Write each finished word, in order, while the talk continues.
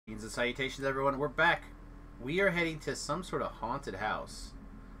Greetings and salutations, everyone. We're back. We are heading to some sort of haunted house.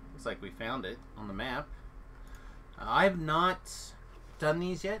 Looks like we found it on the map. I've not done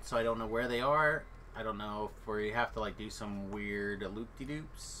these yet, so I don't know where they are. I don't know if we have to like do some weird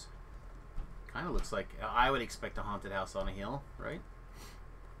loop-de-doops. Kind of looks like I would expect a haunted house on a hill, right?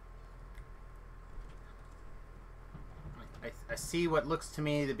 I see what looks to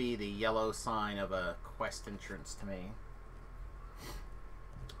me to be the yellow sign of a quest entrance to me.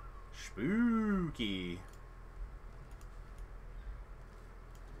 Spooky.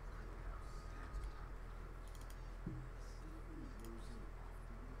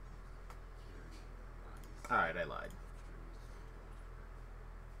 Alright, I lied.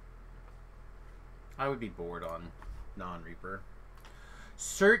 I would be bored on non-Reaper.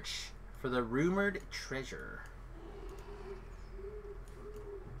 Search for the rumored treasure.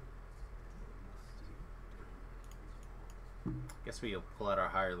 Guess we'll pull out our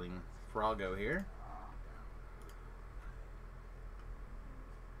hireling Froggo here.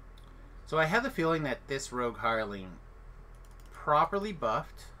 So I have the feeling that this rogue hireling, properly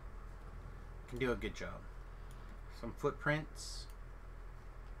buffed, can do a good job. Some footprints.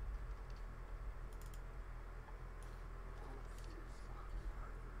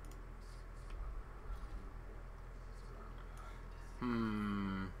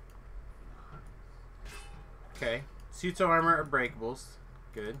 Okay. Suits of armor are breakables.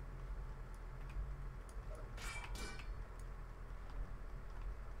 Good.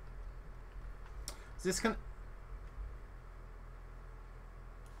 Is this gonna...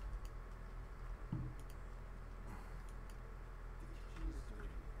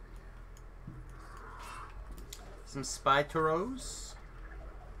 Some spy toros.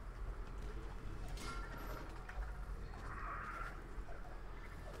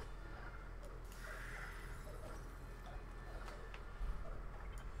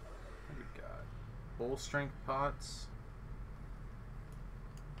 Full strength pots.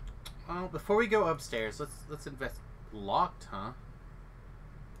 Well, before we go upstairs, let's invest. Locked, huh?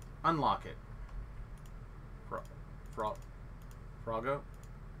 Unlock it. Froggo.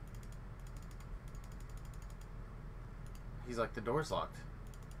 He's like, the door's locked.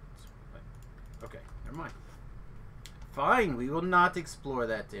 Okay, never mind. Fine, we will not explore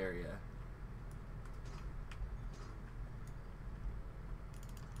that area.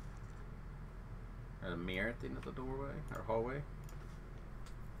 There's a mirror at the end of the doorway, or hallway.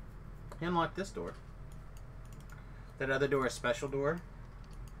 Unlock this door. That other door, a special door.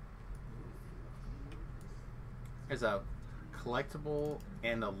 There's a collectible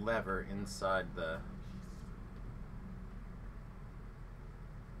and a lever inside the...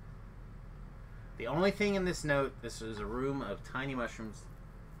 The only thing in this note, this is a room of tiny mushrooms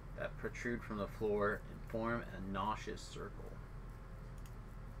that protrude from the floor and form a nauseous circle.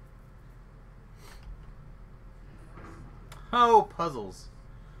 Oh, puzzles.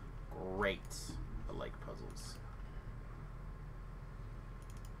 Great. I like puzzles.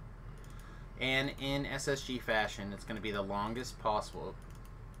 And in SSG fashion, it's going to be the longest possible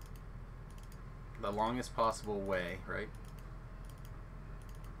way, right?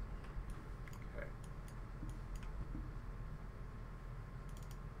 Okay.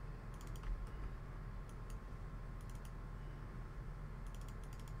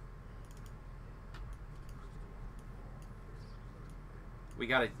 We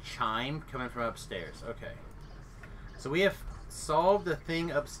got a chime coming from upstairs. Okay. So we have solved the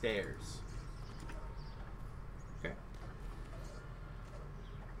thing upstairs. Okay.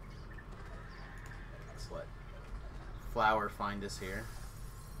 Let's let Flower find us here.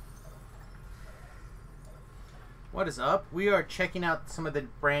 What is up? We are checking out some of the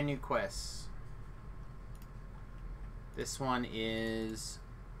brand new quests. This one is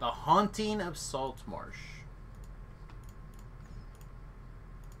the Haunting of Saltmarsh.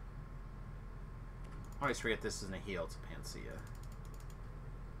 I always forget this isn't a heal, it's a panacea.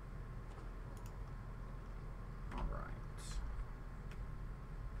 Alright.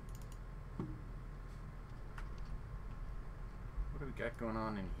 What do we got going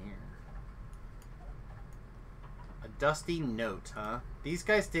on in here? A dusty note, huh? These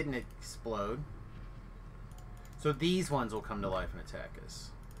guys didn't explode. So these ones will come to life and attack us.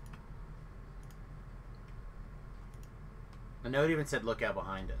 The note even said, look out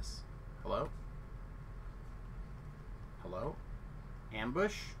behind us. Hello? Hello?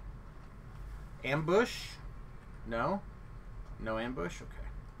 Ambush? Ambush? No? No ambush? Okay.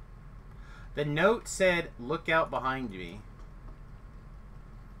 The note said, look out behind me.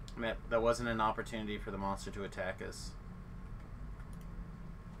 That wasn't an opportunity for the monster to attack us.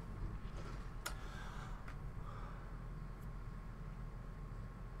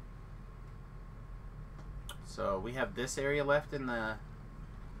 So we have this area left in the...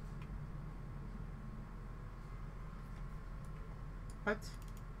 What?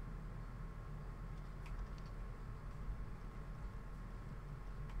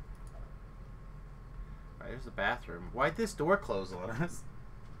 Alright, there's the bathroom. Why'd this door close on us?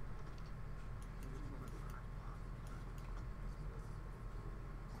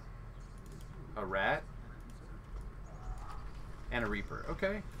 A rat? And a reaper.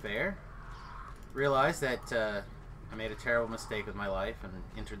 Okay, fair. Realize that I made a terrible mistake with my life and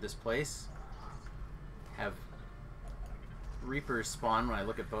entered this place. Have reapers spawn when I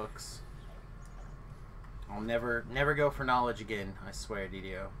look at books. I'll never go for knowledge again, I swear,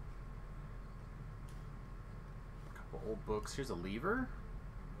 DDO. A couple old books. Here's a lever.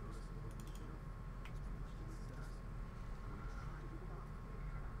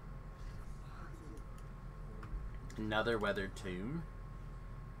 Another weathered tomb.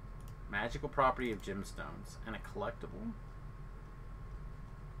 Magical property of gemstones. And a collectible.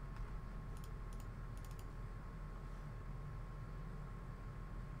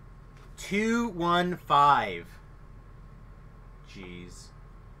 $215. Jeez.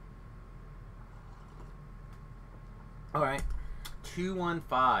 Alright.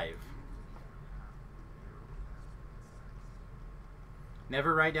 215.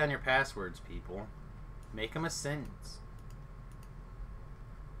 Never write down your passwords, people. Make them a sentence.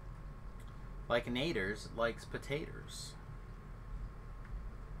 Like Naders likes potatoes.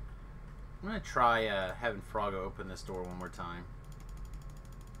 I'm gonna try having Froggo open this door one more time.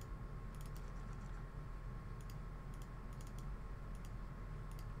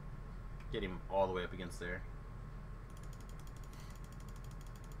 Get him all the way up against there.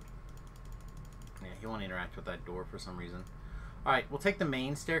 Yeah, he won't interact with that door for some reason. Alright, we'll take the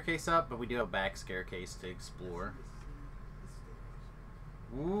main staircase up, but we do have a back staircase to explore.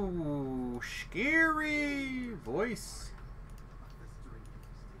 Ooh, scary voice.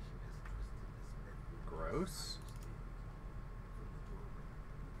 Gross.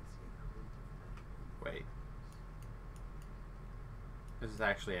 Wait. This is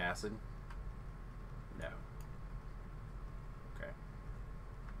actually acid? No. Okay.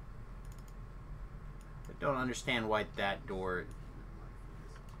 I don't understand why that door...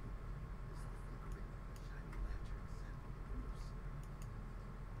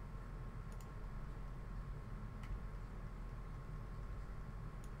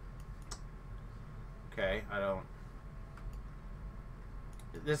 Okay, I don't...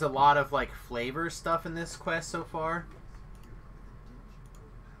 There's a lot of, like, flavor stuff in this quest so far.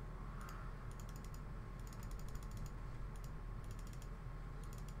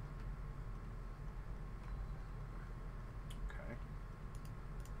 Okay.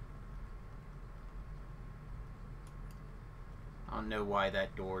 I don't know why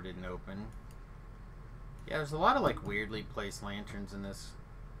that door didn't open. Yeah, there's a lot of, like, weirdly placed lanterns in this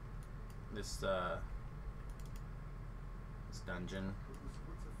dungeon.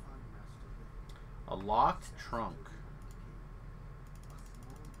 A locked trunk.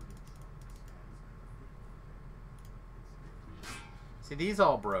 See, these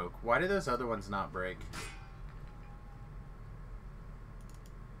all broke. Why did those other ones not break?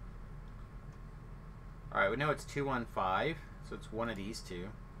 Alright, we know it's 215, so it's one of these two.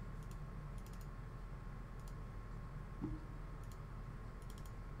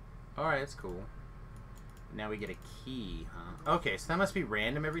 Alright, that's cool. Now we get a key, huh? Okay, so that must be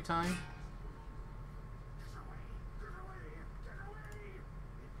random every time.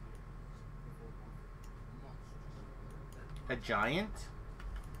 A giant?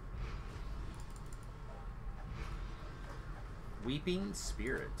 Weeping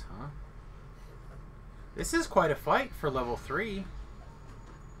spirit, huh? This is quite a fight for level 3.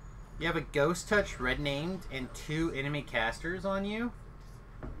 You have a ghost touch red named and 2 enemy casters on you.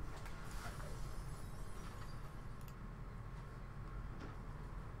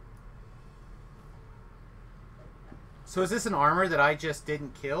 So is this an armor that I just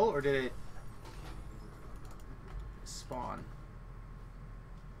didn't kill, or did it spawn?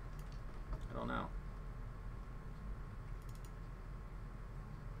 I don't know.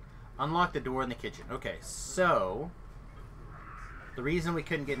 Unlock the door in the kitchen. Okay, so the reason we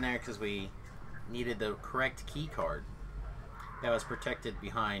couldn't get in there because we needed the correct key card that was protected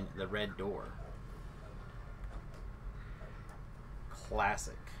behind the red door.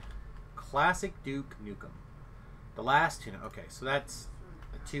 Classic. Classic Duke Nukem. The last two. Okay, so that's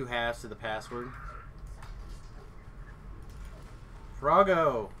the 2 halves to the password.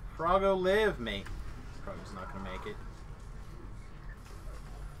 Froggo! Froggo live, mate. Froggo's not going to make it.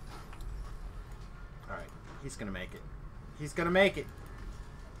 Alright, he's going to make it. He's going to make it.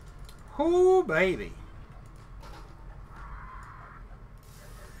 Whoo, baby.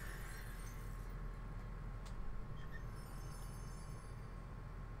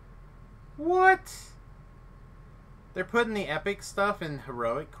 They're putting the epic stuff in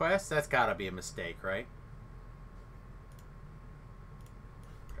heroic quests. That's gotta be a mistake, right?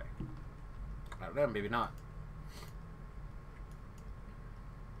 Okay. I don't know, maybe not.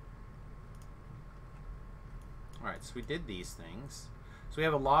 Alright, so we did these things. So we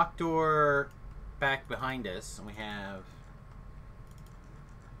have a locked door back behind us, and we have...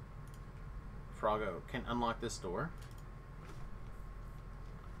 Froggo can unlock this door.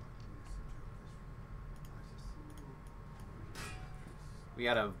 We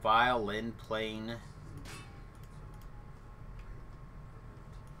got a violin playing.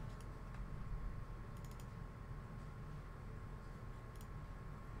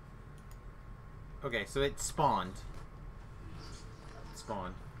 Okay, so it spawned.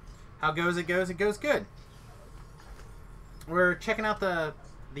 Spawned. How goes it goes? It goes good. We're checking out the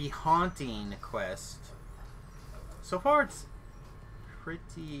haunting quest. So far it's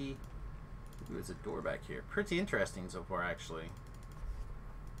pretty... Ooh, there's a door back here. Pretty interesting so far, actually.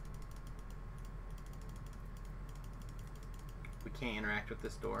 We can't interact with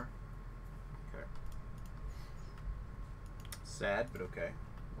this door. Okay. Sad, but okay.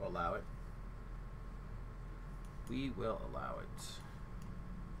 We'll allow it. We will allow it.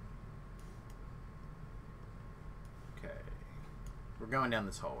 Okay. We're going down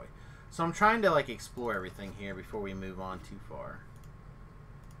this hallway. So I'm trying to like explore everything here before we move on too far.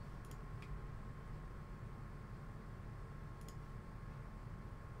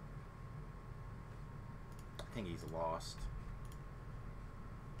 I think he's lost.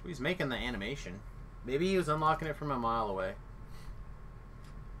 He's making the animation. Maybe he was unlocking it from a mile away.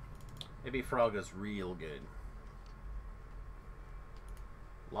 Maybe Froggo's real good.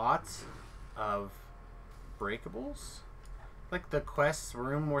 Lots of breakables? Like the quest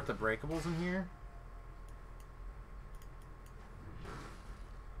room worth of breakables in here?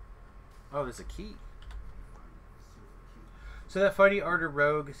 Oh, there's a key. So that fighty Ardor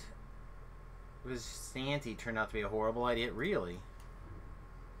rogue was Santy turned out to be a horrible idea. Really?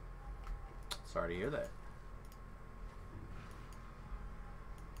 Sorry to hear that.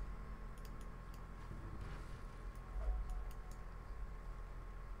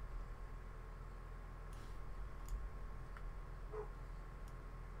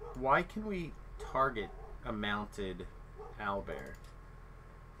 Why can we target a mounted owlbear?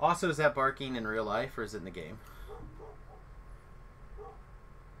 Also, is that barking in real life or is it in the game?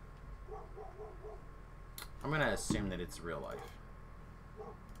 I'm going to assume that it's real life.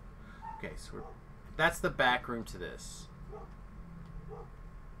 Okay, so that's the back room to this.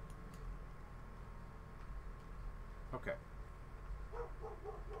 Okay.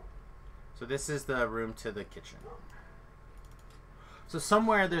 So this is the room to the kitchen. So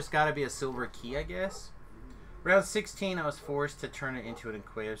somewhere there's got to be a silver key, I guess. Round 16, I was forced to turn it into an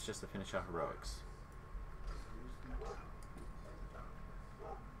Inquisitive just to finish out heroics.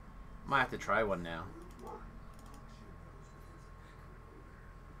 Might have to try one now.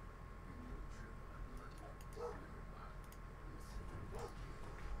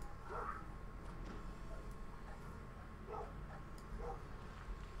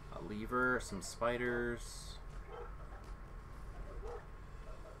 A lever, some spiders.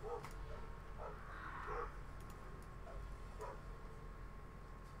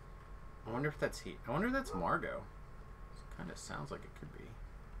 I wonder if that's he. I wonder if that's Margot. Kind of sounds like it could be.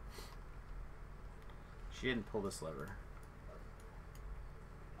 She didn't pull this lever.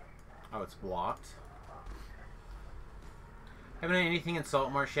 Oh, it's blocked. Haven't done anything in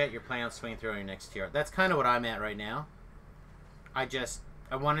Saltmarsh yet. You're planning on swinging through on your next tier. That's kind of what I'm at right now. I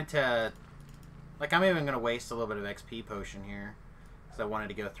wanted to... Like, I'm even going to waste a little bit of XP potion here. Because I wanted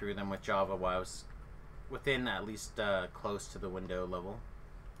to go through them with Java while I was within at least close to the window level.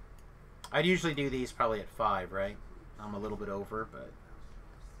 I'd usually do these probably at 5, right? I'm a little bit over, but...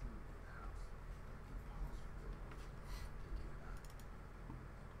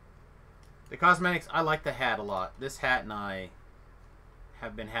 The cosmetics, I like the hat a lot. This hat and I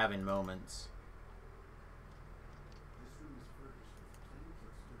have been having moments.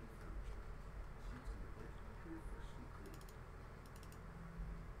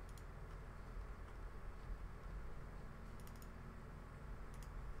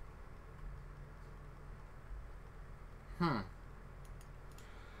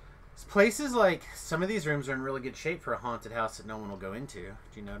 Places like, some of these rooms are in really good shape for a haunted house that no one will go into.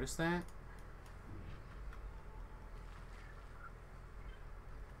 Do you notice that?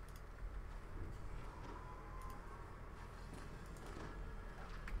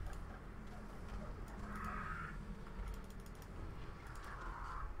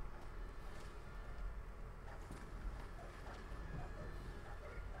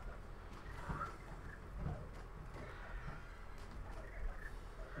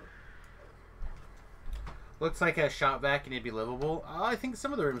 Looks like a shop vac and it'd be livable. Oh, I think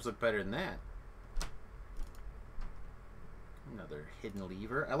some of the rooms look better than that. Another hidden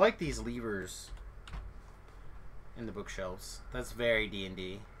lever. I like these levers in the bookshelves. That's very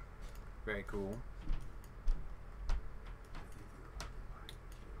D&D. Very cool.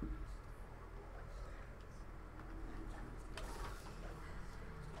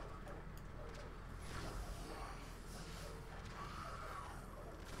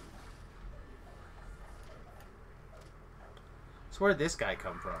 So where did this guy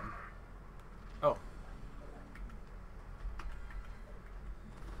come from? Oh.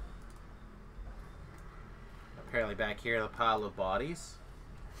 Apparently back here, the pile of bodies.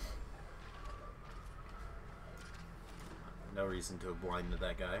 No reason to have blinded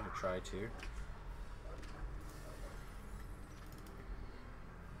that guy, or try to.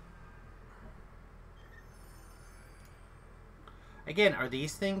 Again, are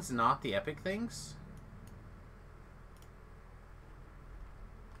these things not the epic things?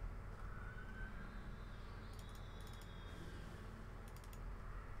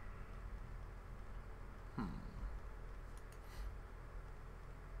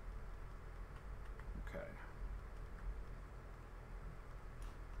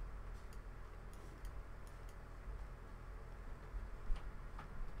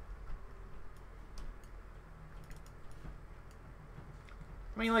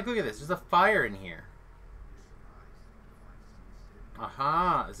 I mean, like, look at this. There's a fire in here.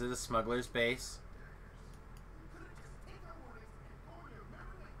 Aha! Is it a smuggler's base?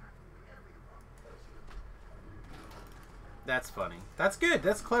 That's funny. That's good.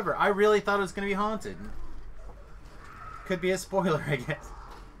 That's clever. I really thought it was going to be haunted. Could be a spoiler, I guess.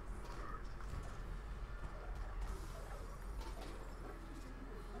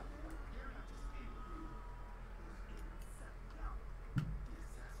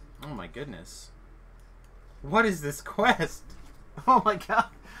 Oh my goodness. What is this quest? Oh my god.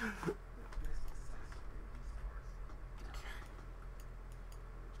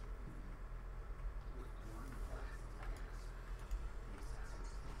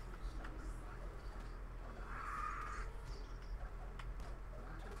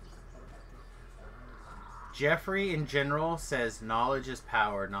 Jeffrey in general says knowledge is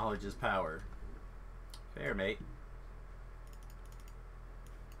power, knowledge is power. Fair, mate.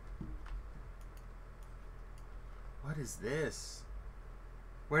 What is this?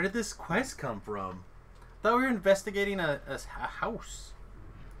 Where did this quest come from? I thought we were investigating a house.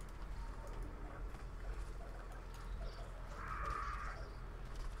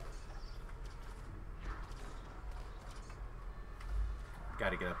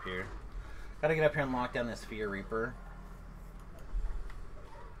 Gotta get up here. Gotta get up here and lock down this Fear Reaper.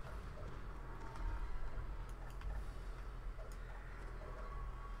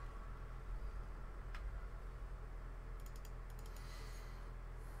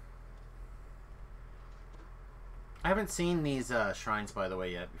 I haven't seen these shrines, by the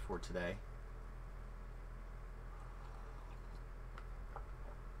way, yet before today.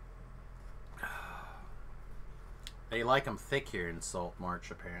 They like them thick here in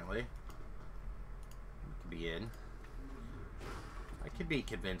Saltmarsh, apparently. Could be in. I could be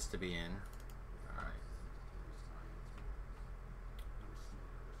convinced to be in. Alright.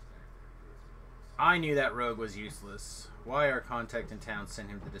 I knew that rogue was useless. Why our contact in town sent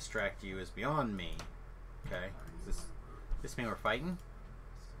him to distract you is beyond me. Okay. Does this mean we're fighting?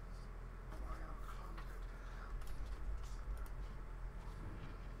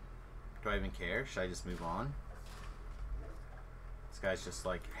 Do I even care? Should I just move on? This guy's just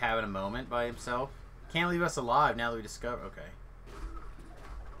like having a moment by himself. Can't leave us alive now that we discover. Okay.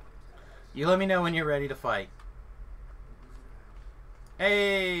 You let me know when you're ready to fight.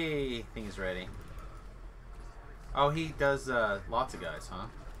 Hey! Thing's ready. Oh, he does lots of guys, huh?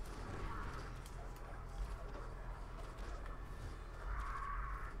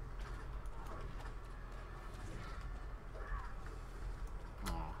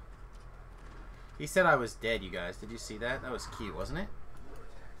 He said I was dead, you guys. Did you see that? That was cute, wasn't it?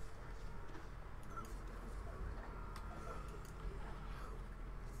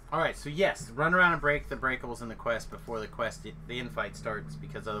 Alright, so yes, run around and break the breakables in the quest before the infight starts,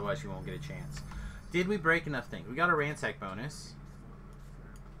 because otherwise you won't get a chance. Did we break enough things? We got a ransack bonus.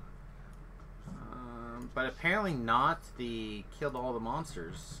 But apparently not the killed all the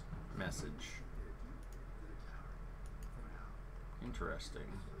monsters message. Interesting.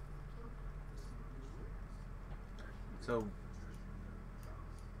 So,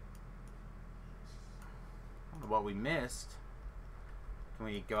 I don't know what we missed. Can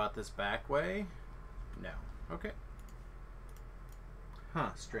we go out this back way? No. Okay. Huh,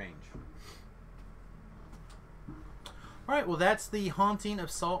 strange. Alright, well that's the Haunting of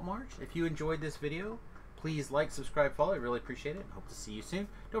Saltmarsh. If you enjoyed this video, please like, subscribe, follow. I really appreciate it. Hope to see you soon.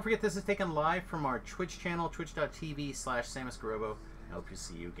 Don't forget this is taken live from our Twitch channel, twitch.tv/SamusGarobo. I hope to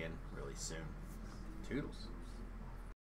see you again really soon. Toodles.